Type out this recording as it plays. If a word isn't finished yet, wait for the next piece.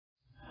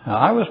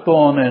I was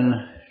born in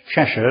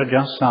Cheshire,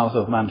 just south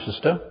of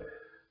Manchester.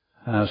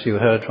 As you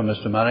heard from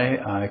Mr. Murray,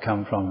 I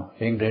come from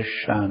English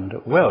and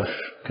Welsh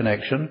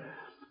connection.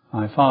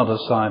 My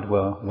father's side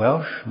were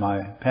Welsh.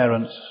 My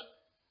parents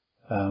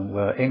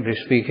were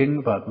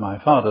English-speaking, but my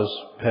father's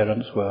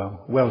parents were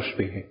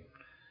Welsh-speaking.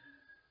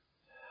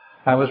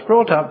 I was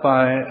brought up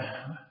by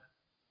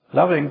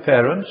loving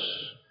parents,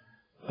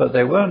 but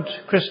they weren't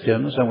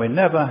Christians, and we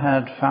never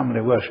had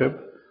family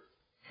worship,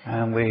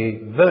 and we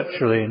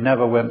virtually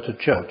never went to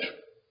church.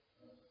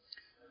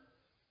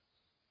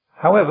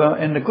 However,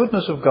 in the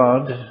goodness of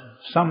God,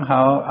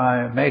 somehow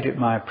I made it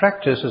my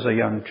practice as a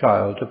young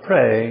child to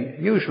pray,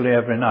 usually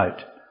every night.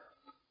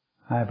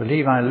 I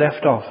believe I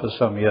left off for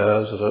some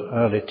years as an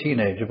early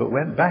teenager, but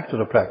went back to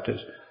the practice.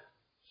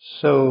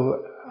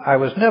 So I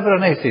was never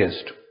an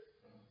atheist.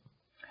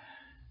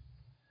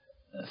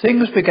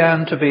 Things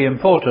began to be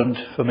important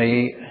for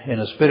me in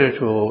a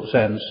spiritual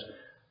sense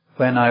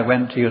when I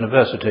went to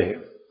university.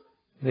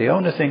 The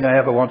only thing I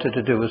ever wanted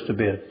to do was to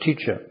be a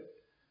teacher.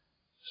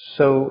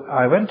 So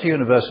I went to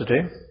university.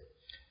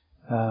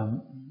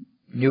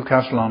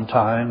 Newcastle on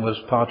Tyne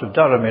was part of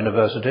Durham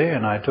University,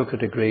 and I took a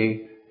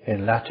degree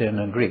in Latin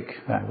and Greek.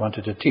 I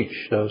wanted to teach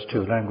those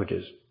two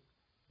languages.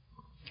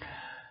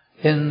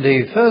 In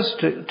the first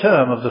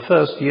term of the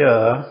first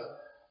year,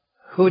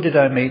 who did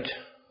I meet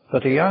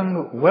but a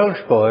young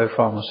Welsh boy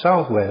from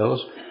South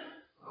Wales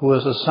who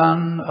was the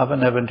son of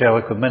an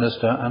evangelical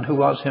minister and who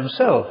was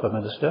himself a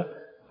minister.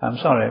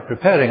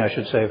 Preparing, I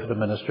should say, for the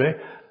ministry,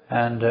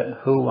 and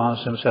who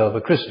was himself a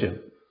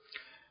Christian.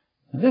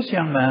 And this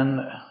young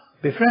man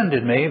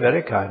befriended me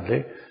very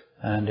kindly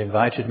and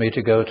invited me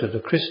to go to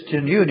the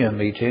Christian Union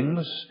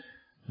meetings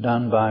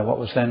done by what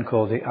was then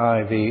called the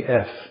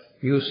IVF.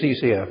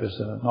 UCCF is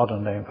the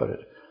modern name for it.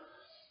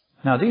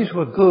 Now these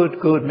were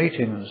good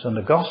meetings, and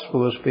the gospel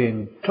was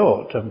being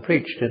taught and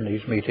preached in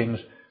these meetings,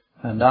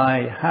 and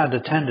I had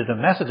attended a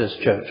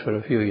Methodist church for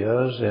a few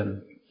years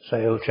in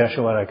Sale,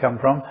 Cheshire, where I come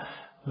from,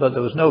 but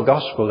there was no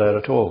gospel there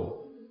at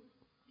all.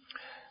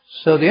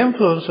 So the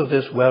influence of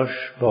this Welsh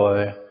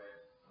boy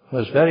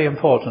was very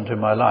important in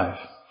my life.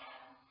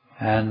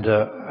 And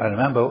I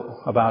remember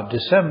about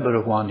December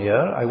of one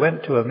year, I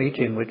went to a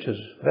meeting which was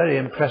very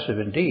impressive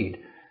indeed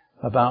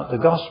about the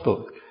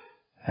gospel.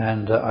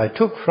 And I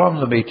took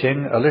from the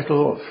meeting a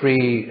little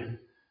free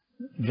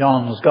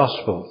John's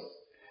Gospel,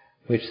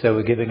 which they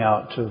were giving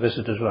out to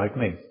visitors like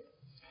me.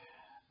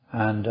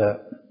 And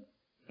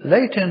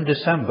late in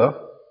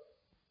December,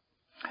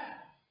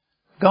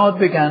 God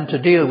began to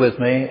deal with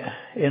me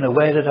in a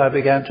way that I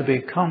began to be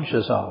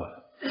conscious of.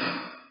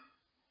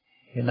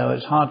 You know,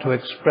 it's hard to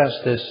express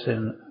this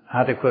in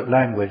adequate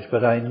language,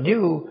 but I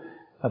knew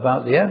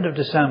about the end of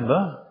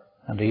December,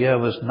 and the year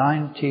was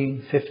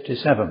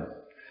 1957,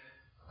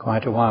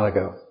 quite a while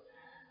ago.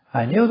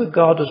 I knew that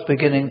God was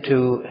beginning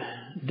to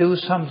do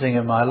something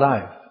in my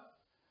life.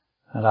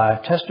 And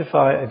I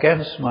testify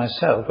against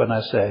myself when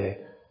I say,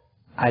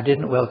 I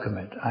didn't welcome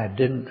it. I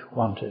didn't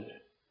want it.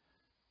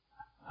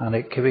 And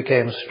it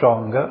became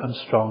stronger and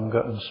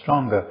stronger and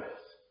stronger.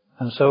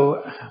 And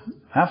so,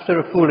 after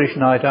a foolish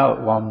night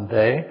out one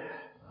day,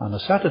 on a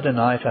Saturday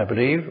night, I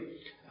believe,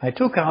 I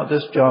took out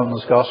this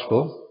John's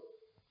Gospel,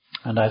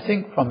 and I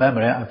think from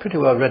memory, I pretty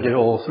well read it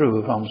all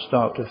through from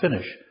start to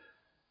finish.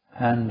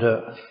 And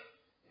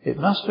it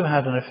must have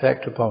had an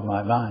effect upon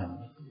my mind.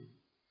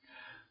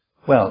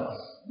 Well,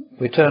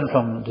 we turned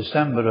from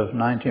December of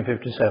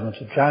 1957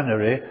 to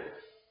January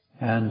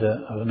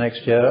of the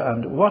next year,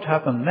 and what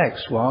happened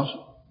next was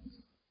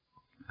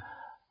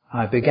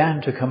I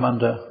began to come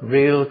under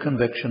real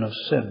conviction of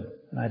sin.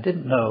 I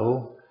didn't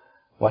know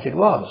what it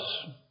was,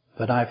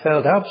 but I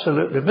felt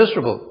absolutely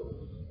miserable.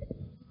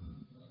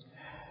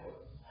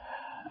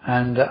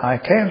 And I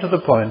came to the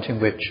point in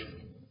which,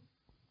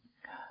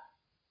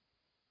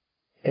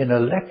 in a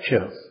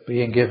lecture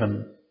being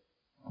given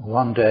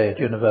one day at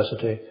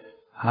university,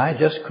 I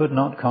just could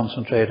not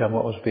concentrate on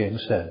what was being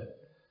said.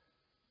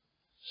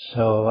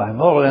 So I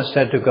more or less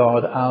said to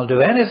God, I'll do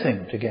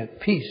anything to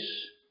get peace.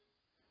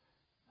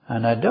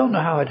 And I don't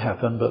know how it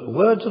happened, but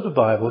words of the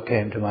Bible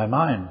came to my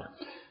mind.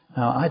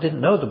 Now, I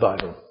didn't know the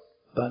Bible,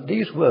 but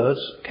these words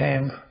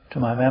came to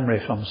my memory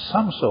from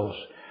some source.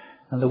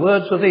 And the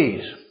words were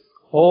these: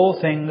 all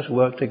things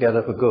work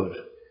together for good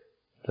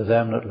to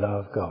them that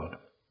love God.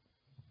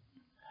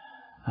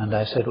 And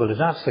I said, well, if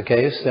that's the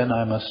case, then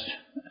I must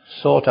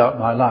sort out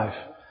my life.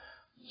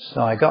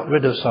 So I got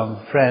rid of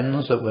some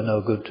friends that were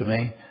no good to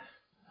me,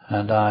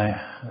 and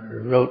I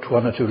wrote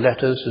one or two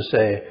letters to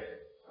say,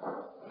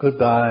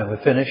 goodbye,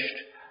 we're finished,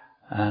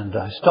 and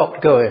I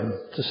stopped going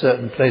to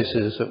certain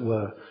places that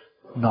were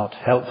not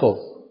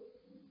helpful.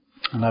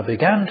 And I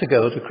began to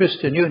go to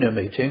Christian Union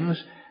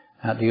meetings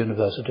at the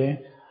university,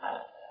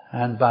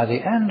 and by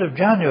the end of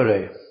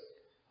January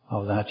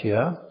of that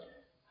year,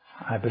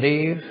 I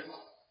believe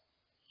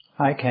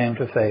I came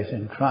to faith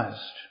in Christ.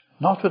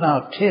 Not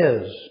without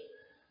tears.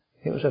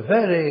 It was a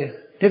very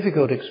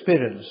difficult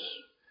experience.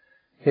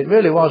 It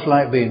really was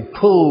like being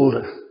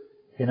pulled,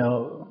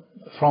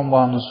 from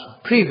one's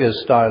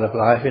previous style of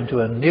life into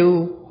a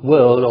new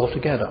world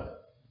altogether.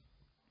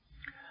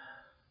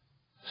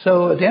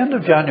 So at the end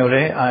of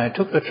January, I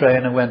took the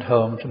train and went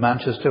home to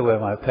Manchester, where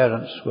my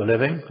parents were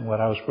living,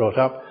 where I was brought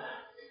up.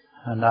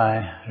 And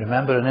I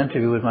remember an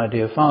interview with my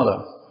dear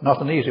father,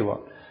 not an easy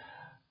one.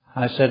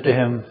 I said to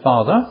him,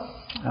 "Father,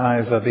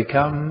 I've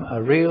become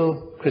a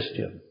real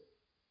Christian."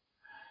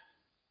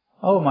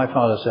 "Oh," my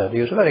father said,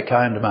 he was a very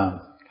kind man.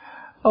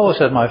 "Oh,"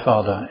 said my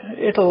father,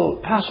 "it'll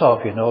pass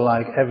off,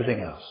 like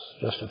everything else,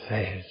 just a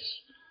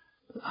phase."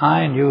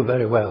 I knew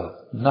very well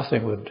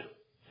nothing would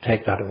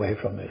take that away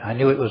from me. I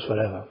knew it was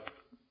forever.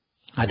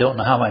 I don't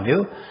know how I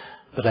knew,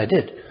 but I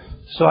did.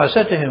 So I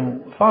said to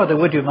him, "Father,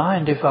 would you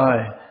mind if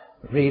I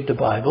read the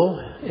Bible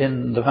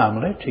in the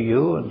family to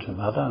you and to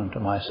Mother and to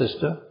my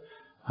sister?"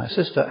 My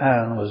sister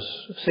Anne was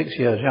 6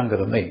 years younger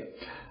than me.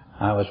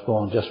 I was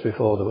born just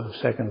before the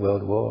Second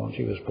World War, and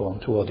she was born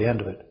toward the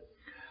end of it.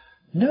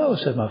 "No,"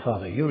 said my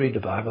father, "you read the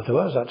Bible to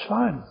us, that's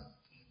fine."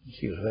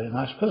 He was a very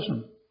nice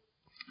person.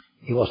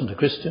 He wasn't a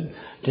Christian,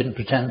 didn't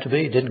pretend to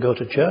be, didn't go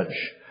to church,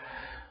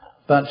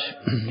 but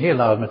he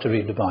allowed me to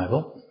read the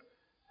Bible,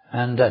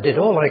 and I did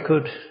all I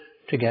could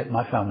to get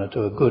my family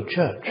to a good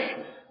church.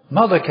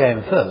 Mother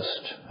came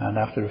first, and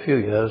after a few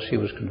years she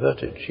was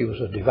converted. She was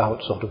a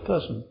devout sort of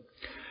person.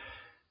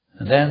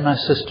 And then my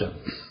sister.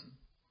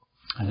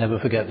 I never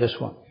forget this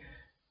one.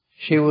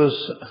 She was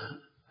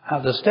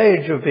at the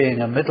stage of being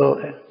a middle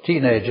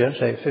teenager,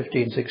 say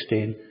 15,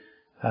 16,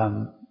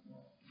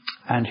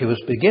 and she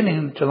was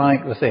beginning to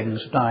like the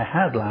things that I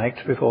had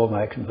liked before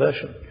my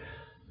conversion.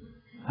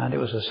 And it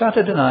was a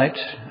Saturday night,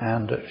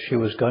 and she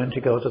was going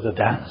to go to the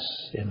dance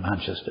in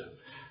Manchester.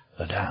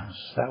 The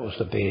dance. That was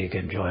the big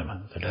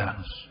enjoyment, the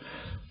dance.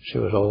 She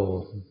was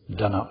all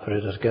done up for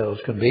it as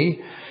girls can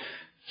be.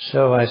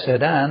 So I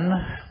said, "Anne,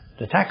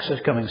 the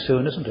taxi's coming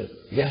soon, isn't it?"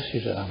 "Yes," she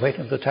said, "I'm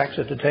waiting for the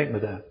taxi to take me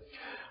there."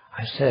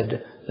 I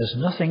said, "There's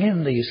nothing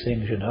in these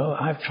things,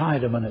 I've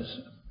tried them and it's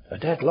a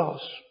dead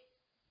loss."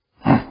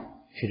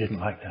 She didn't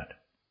like that.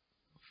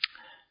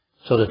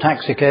 So the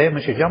taxi came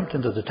and she jumped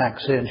into the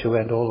taxi and she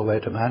went all the way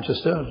to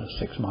Manchester,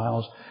 6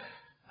 miles.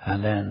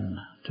 And then,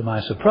 to my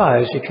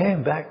surprise, she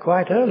came back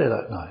quite early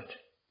that night.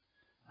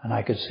 And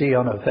I could see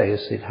on her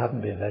face it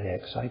hadn't been very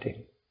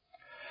exciting.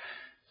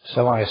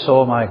 So I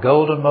saw my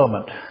golden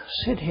moment.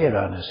 "Sit here,"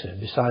 Anna said,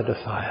 "beside the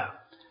fire.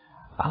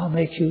 I'll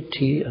make you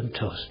tea and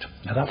toast."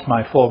 Now that's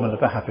my formula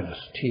for happiness,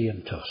 tea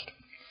and toast.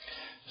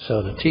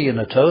 So the tea and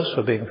the toast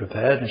were being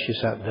prepared and she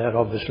sat there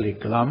obviously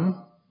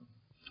glum.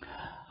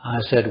 I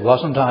said,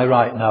 "Wasn't I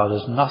right now?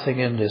 There's nothing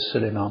in this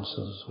silly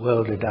nonsense,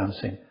 worldly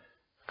dancing.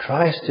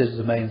 Christ is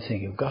the main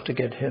thing. You've got to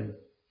get him."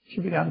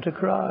 She began to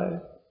cry.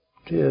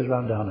 Tears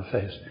ran down her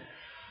face.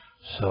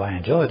 So I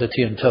enjoyed the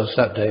tea and toast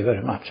that day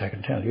very much, I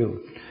can tell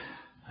you.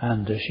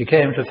 And she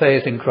came to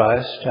faith in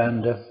Christ,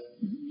 and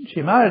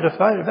she married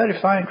a very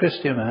fine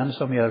Christian man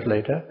some years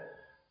later.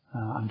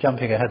 I'm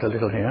jumping ahead a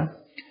little here.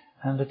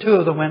 And the two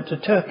of them went to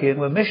Turkey and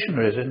were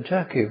missionaries in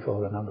Turkey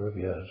for a number of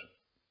years.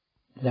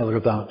 There were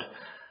about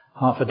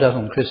half a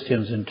dozen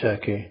Christians in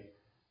Turkey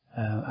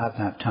at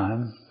that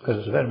time, because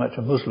it's very much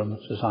a Muslim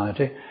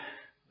society.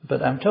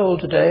 But I'm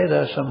told today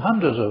there are some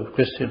hundreds of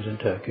Christians in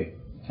Turkey,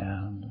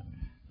 and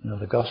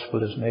the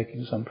gospel is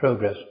making some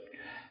progress.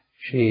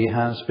 She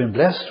has been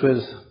blessed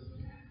with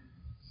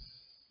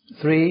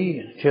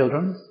 3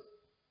 children,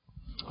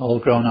 all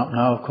grown up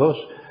now, of course,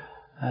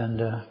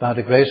 and by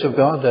the grace of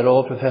God, they're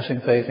all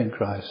professing faith in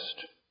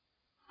Christ.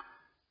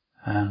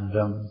 And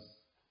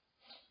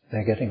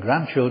they're getting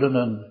grandchildren,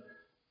 and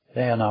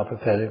they are now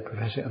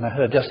professing. And I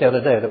heard just the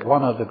other day that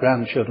one of the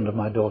grandchildren of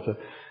my daughter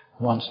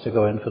wants to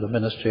go in for the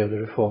ministry of the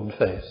Reformed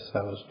faith.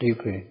 I was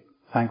deeply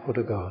thankful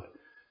to God.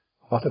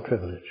 What a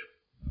privilege.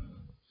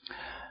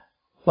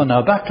 Well,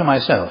 now back to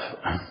myself.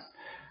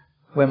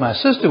 When my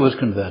sister was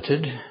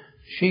converted,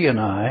 she and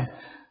I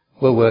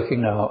were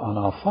working now on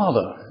our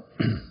father.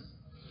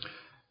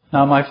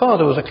 Now, my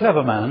father was a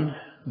clever man,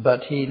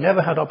 but he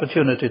never had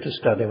opportunity to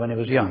study when he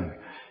was young.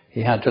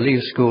 He had to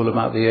leave school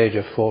about the age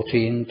of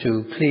 14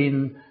 to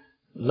clean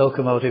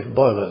locomotive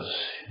boilers.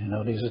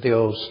 These are the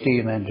old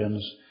steam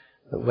engines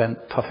that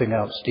went puffing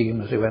out steam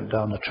as they went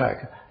down the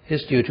track.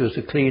 His duty was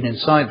to clean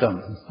inside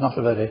them. Not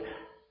a very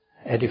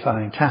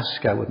edifying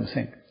task, I wouldn't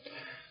think.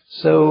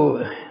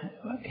 So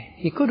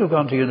he could have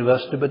gone to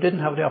university, but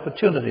didn't have the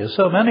opportunity. As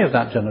so many of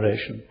that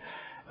generation,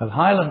 of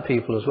Highland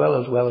people as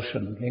well as Welsh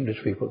and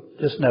English people,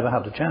 just never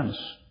had the chance.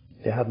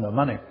 They had no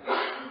money.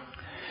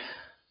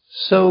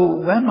 So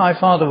when my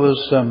father was,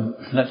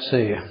 let's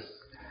see,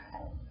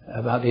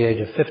 about the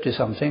age of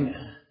 50-something,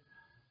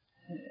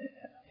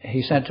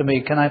 he said to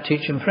me, "Can I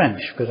teach him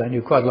French?" Because I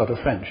knew quite a lot of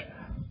French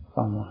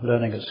from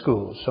learning at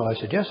school. So I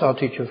said, "Yes, I'll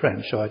teach you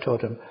French." So I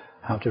taught him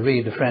how to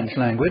read the French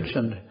language,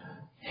 and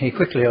he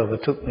quickly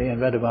overtook me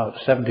and read about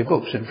 70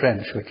 books in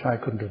French, which I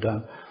couldn't have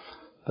done.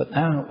 But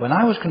then, when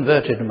I was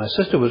converted and my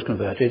sister was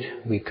converted,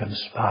 we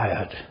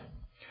conspired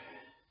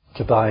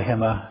to buy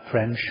him a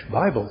French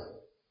Bible.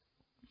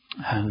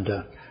 And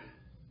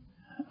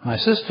my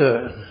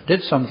sister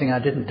did something I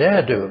didn't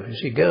dare do. You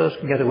see, girls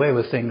can get away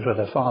with things where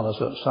their fathers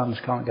or sons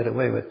can't get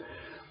away with.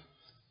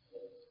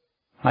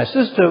 My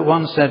sister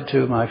once said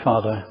to my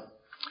father,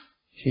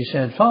 she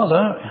said,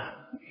 "Father,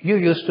 you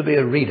used to be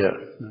a reader.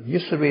 You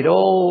used to read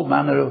all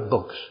manner of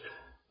books.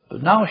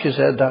 But now," she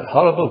said, "that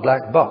horrible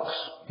black box,"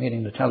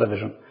 meaning the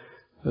television,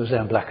 it was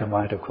there in black and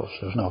white, of course,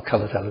 there was no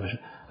colour television,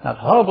 "that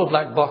horrible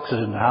black box is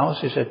in the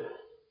house,"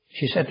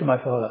 she said to my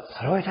father,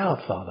 "Throw it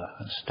out, Father,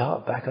 and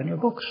start back on your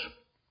books."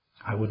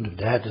 I wouldn't have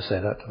dared to say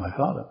that to my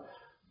father.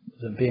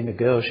 Being a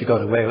girl, she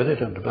got away with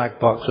it, and the black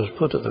box was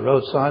put at the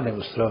roadside, and it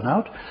was thrown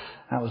out.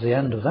 That was the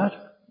end of that.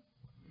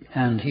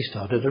 And he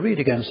started to read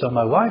again. So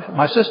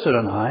my sister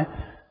and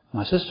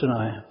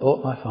I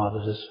bought my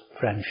father this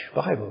French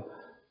Bible.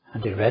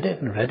 And he read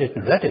it and read it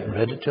and read it and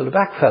read it till the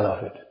back fell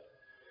off it.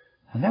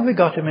 And then we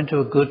got him into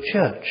a good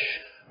church,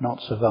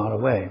 not so far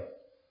away.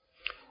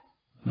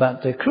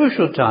 But the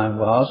crucial time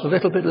was a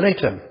little bit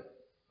later.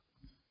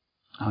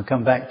 I'll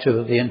come back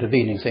to the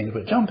intervening things,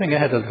 but jumping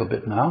ahead a little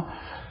bit now.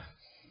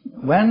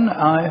 When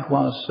I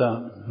was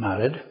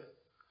married,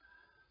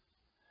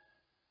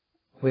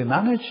 we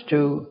managed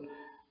to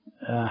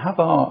have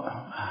our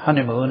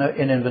honeymoon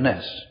in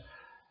Inverness.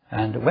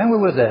 And when we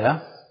were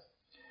there,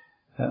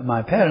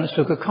 my parents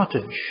took a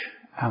cottage,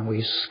 and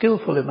we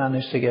skillfully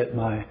managed to get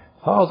my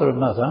father and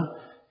mother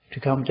to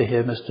come to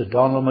hear Mr.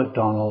 Donald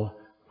MacDonald,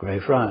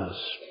 Greyfriars.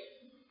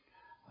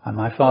 And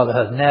my father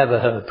had never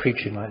heard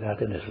preaching like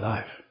that in his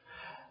life.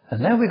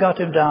 And then we got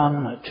him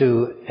down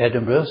to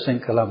Edinburgh,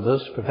 St.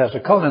 Columba's. Professor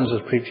Collins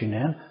was preaching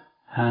then,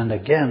 and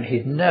again,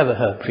 he'd never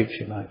heard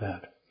preaching like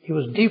that. He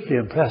was deeply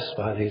impressed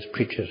by these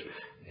preachers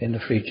in the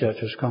Free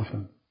Church of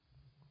Scotland.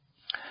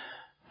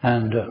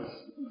 And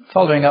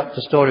following up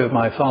the story of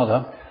my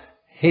father,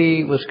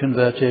 he was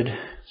converted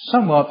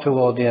somewhat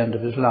toward the end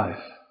of his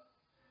life.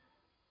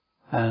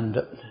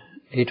 And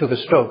he took a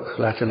stroke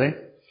latterly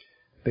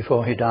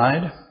before he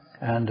died,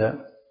 and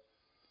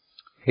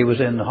he was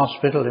in the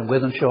hospital in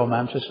Wythenshawe,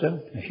 Manchester,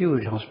 a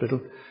huge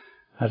hospital.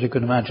 As you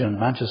can imagine,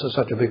 Manchester's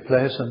such a big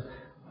place, and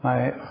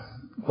my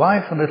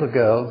wife and little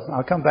girl,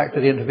 I'll come back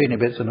to the intervening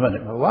bits in a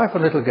minute, my wife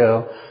and little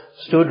girl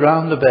stood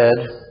round the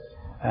bed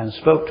and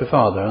spoke to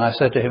Father, and I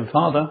said to him,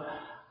 "Father,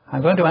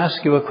 I'm going to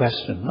ask you a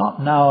question,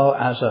 not now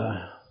as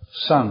a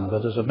son,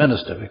 but as a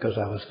minister," because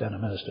I was then a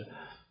minister.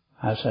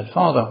 I said,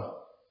 "Father,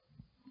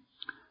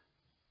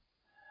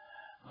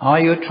 are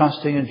you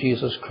trusting in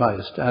Jesus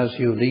Christ as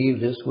you leave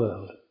this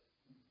world?"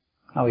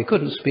 Now, he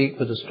couldn't speak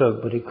with a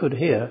stroke, but he could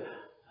hear,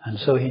 and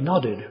so he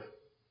nodded.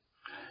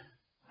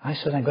 I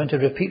said, "I'm going to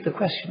repeat the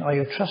question. Are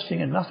you trusting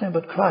in nothing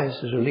but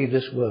Christ as you leave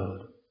this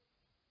world?"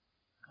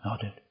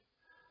 Nodded.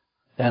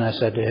 Then I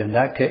said to him,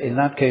 in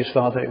that case,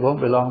 Father, it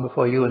won't be long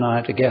before you and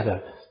I are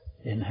together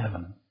in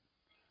heaven."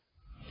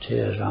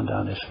 Tears ran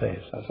down his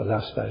face. That's the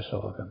last I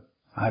saw of him.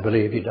 I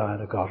believe he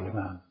died a godly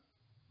man.